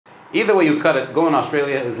Either way you cut it, going to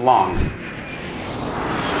Australia is long.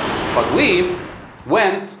 But we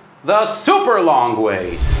went the super long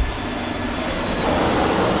way.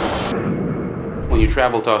 When you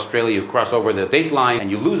travel to Australia, you cross over the date line and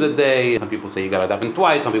you lose a day. Some people say you gotta daven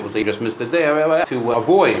twice, some people say you just missed a day. To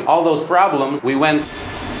avoid all those problems, we went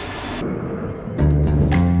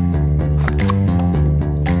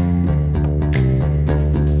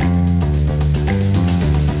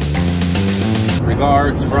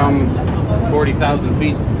regards from 40,000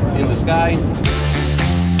 feet in the sky.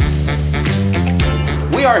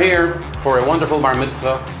 We are here for a wonderful bar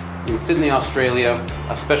mitzvah in Sydney, Australia.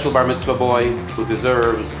 A special bar mitzvah boy who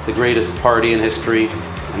deserves the greatest party in history,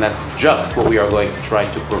 and that's just what we are going to try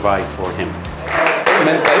to provide for him.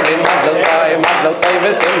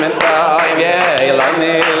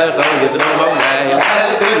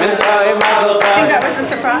 That was a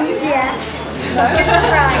surprise? Yeah.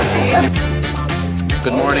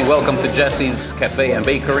 Good morning, welcome to Jesse's Cafe and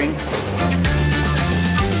Bakery.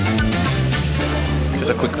 Just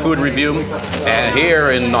a quick food review. And here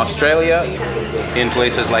in Australia, in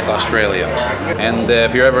places like Australia. And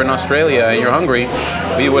if you're ever in Australia and you're hungry,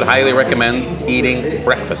 we would highly recommend eating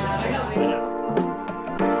breakfast.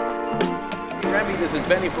 Rabbi, this is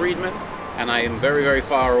Benny Friedman, and I am very, very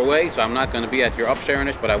far away, so I'm not going to be at your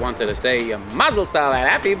upsharenish, but I wanted to say Mazel Tov and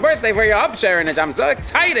happy birthday for your upsharenish. I'm so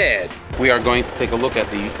excited! We are going to take a look at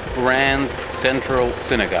the Grand Central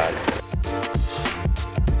Synagogue.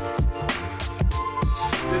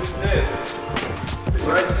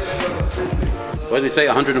 What did he say,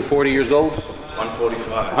 140 years old?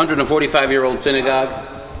 145. 145-year-old synagogue,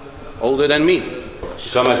 older than me. You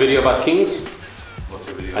saw my video about kings? What's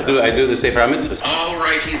your video? I do the Sefer HaMitzvahs.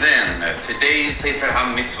 Alrighty then, today's Sefer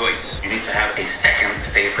HaMitzvahs. You need to have a second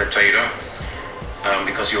Sefer Torah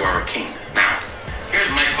because you are a king. Now,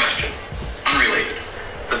 here's my question, unrelated.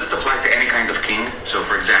 Does this apply to any kind of king? So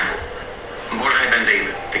for example, Mordechai ben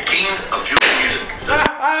David, the king of Jewish music. Does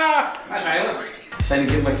Then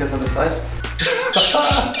give my kiss on the side.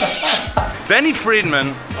 Benny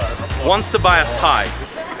Friedman wants to buy a tie.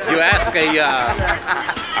 You ask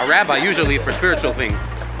a rabbi usually for spiritual things,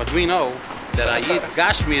 but we know that Ayit's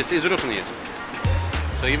Gashmius is Ruchnius.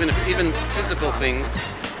 So even physical things,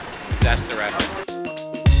 that's the rabbi.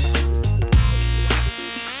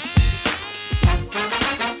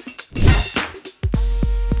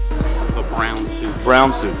 A brown suit.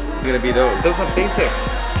 Brown suit. It's gonna be those. Those are basics.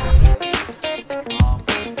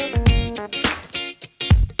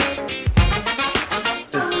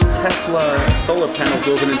 Tesla solar panels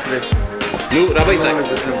woven into this. No, Rabbi Isaac.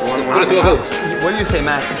 Put it to a vote. What do you say,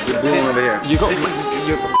 Matt? You're blue over here. You go.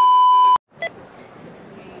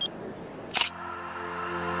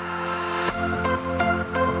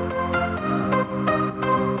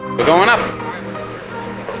 We're going up.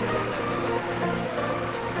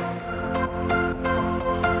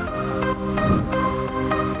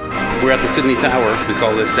 We're at the Sydney Tower. We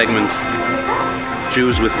call this segment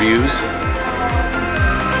Jews with Views.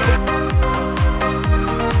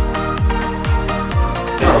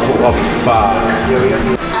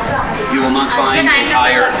 You will not find a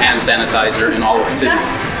higher hand sanitizer in all of Sydney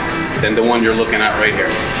than the one you're looking at right here.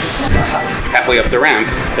 Halfway up the ramp,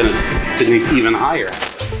 then Sydney's even higher.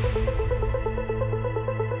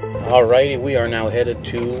 Alrighty, we are now headed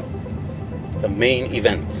to the main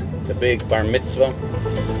event, the big bar mitzvah.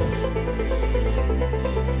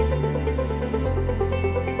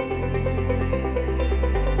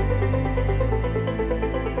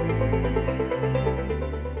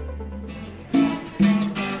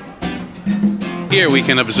 Here we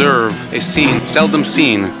can observe a scene seldom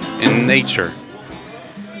seen in nature.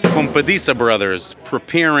 Pompadisa brothers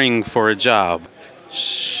preparing for a job.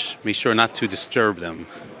 Shh, be sure not to disturb them.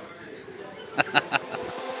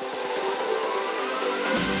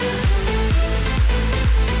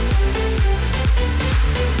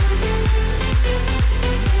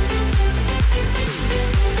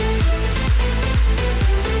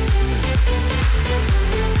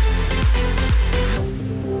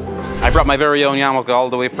 I brought my very own yarmulke all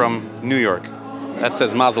the way from New York. That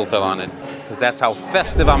says Mazel Tov on it, because that's how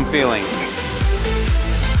festive I'm feeling.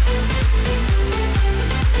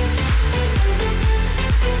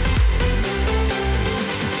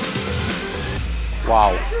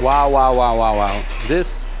 Wow, wow, wow, wow, wow, wow.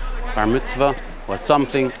 This bar mitzvah was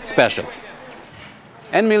something special.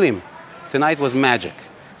 En milim, tonight was magic,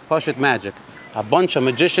 Pashut magic. A bunch of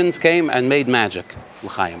magicians came and made magic.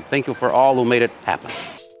 L'chaim. Thank you for all who made it happen.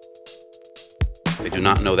 They do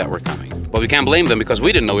not know that we're coming. But we can't blame them because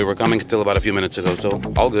we didn't know we were coming until about a few minutes ago, so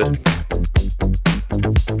all good.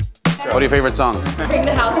 What are your favorite songs? Bring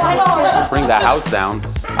the house down. Bring the house down.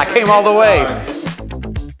 I came all the way.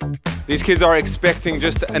 These kids are expecting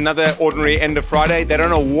just another ordinary end of Friday. They don't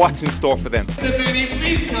know what's in store for them.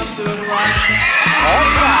 Please come to the front.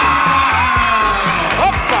 Hoppa!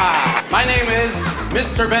 Hoppa! My name is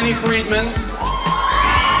Mr. Benny Friedman, and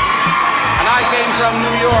I came from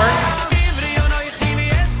New York.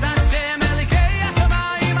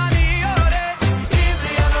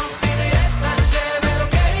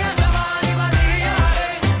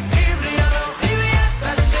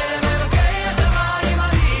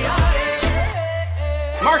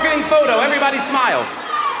 Marketing photo, everybody smile.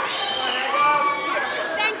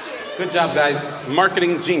 Thank you. Good job, guys.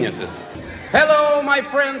 Marketing geniuses. Hello, my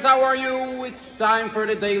friends, how are you? It's time for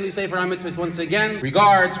the Daily Sefer HaMitzvot once again.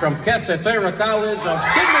 Regards from Kesser Torah College of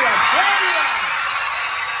Sydney, Australia.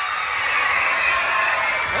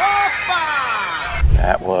 Hoppa!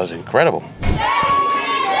 That was incredible.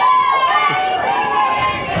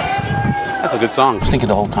 That's a good song. I was thinking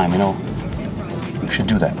the whole time, you know, we should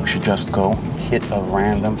do that. We should just go hit a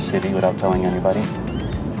random city without telling anybody.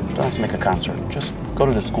 Don't have to make a concert. Just go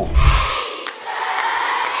to the school.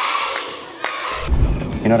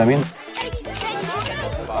 You know what I mean?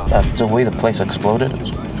 The way the place exploded, it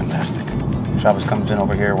was fantastic. Shabbos comes in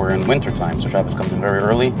over here. We're in winter time, so Shabbos comes in very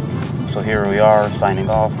early. So here we are, signing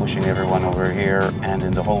off, wishing everyone over here and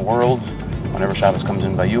in the whole world, whenever Shabbos comes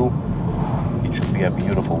in by you, it should be a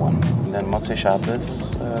beautiful one. And then Motzei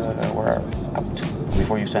Shabbos, we're out.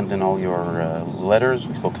 Before you send in all your letters,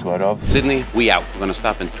 we spoke to Arav. Sydney, we out. We're going to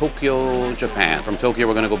stop in Tokyo, Japan. From Tokyo,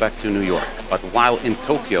 we're going to go back to New York. But while in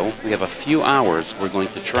Tokyo, we have a few hours. We're going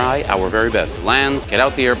to try our very best. Land, get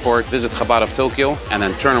out the airport, visit Chabad of Tokyo, and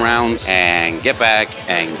then turn around and get back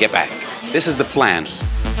and get back. This is the plan.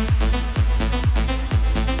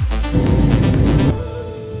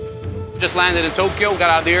 Just landed in Tokyo, got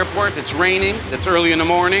out of the airport. It's raining. It's early in the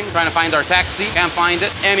morning. Trying to find our taxi. Can't find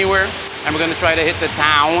it anywhere. And we're going to try to hit the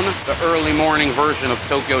town, the early morning version of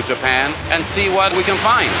Tokyo, Japan, and see what we can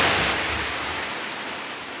find.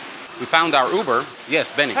 We found our Uber.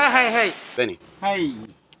 Yes, Benny. Hey. Benny. Hey.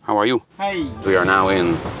 How are you? Hey. We are now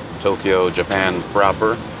in Tokyo, Japan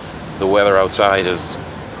proper. The weather outside is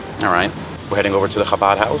all right. We're heading over to the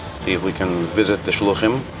Chabad house, see if we can visit the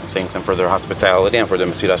Shluchim, thank them for their hospitality and for their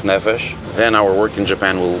Mesiras Nefesh. Then our work in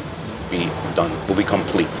Japan will be done, will be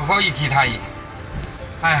complete.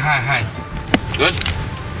 Hi. Good?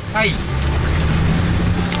 Hi.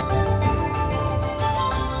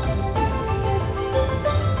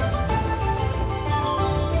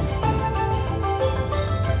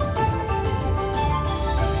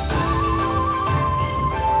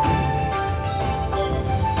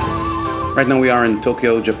 Right now we are in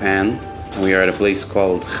Tokyo, Japan. We are at a place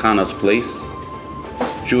called Chana's Place,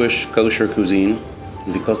 Jewish kosher cuisine.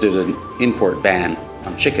 And because there's an import ban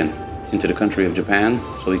on chicken into the country of Japan,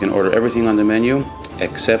 so we can order everything on the menu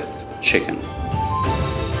except chicken.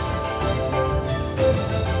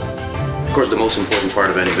 Of course, the most important part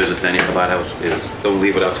of any visit to any Chabad house is don't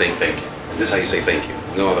leave without saying thank you. This is how you say thank you.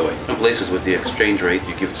 No other way. Some places with the exchange rate,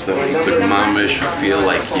 you give stuff, you could mamish feel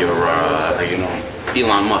like you're, you know,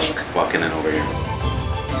 Elon Musk walking in over here.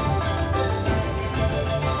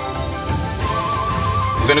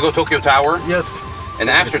 We're gonna go Tokyo Tower. Yes. And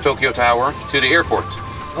after Tokyo Tower, to the airport.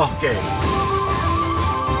 Okay.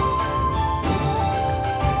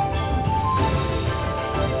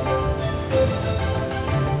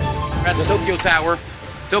 We're at the Tokyo Tower.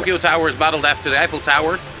 Tokyo Tower is modeled after the Eiffel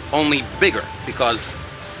Tower, only bigger, because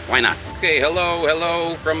why not? Okay,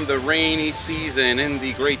 hello from the rainy season in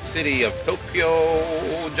the great city of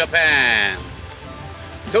Tokyo, Japan.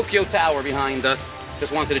 Tokyo Tower behind us.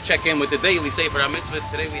 Just wanted to check in with the Daily Sefer HaMitzvot.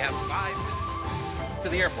 Today we have 5 minutes to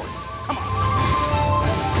the airport. Come on.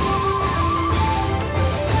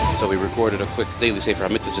 So we recorded a quick Daily Sefer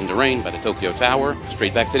HaMitzvot in the rain by the Tokyo Tower.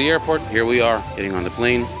 Straight back to the airport. Here we are, getting on the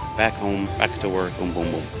plane, back home, back to work, boom,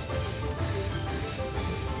 boom, boom.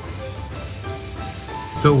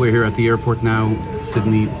 So we're here at the airport now.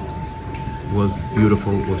 Sydney was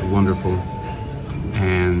beautiful, was wonderful.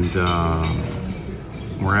 And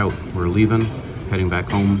we're out, we're leaving, heading back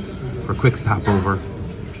home for a quick stopover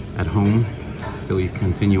at home till we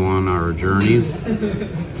continue on our journeys.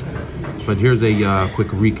 But here's a quick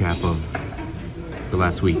recap of the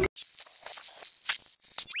last week.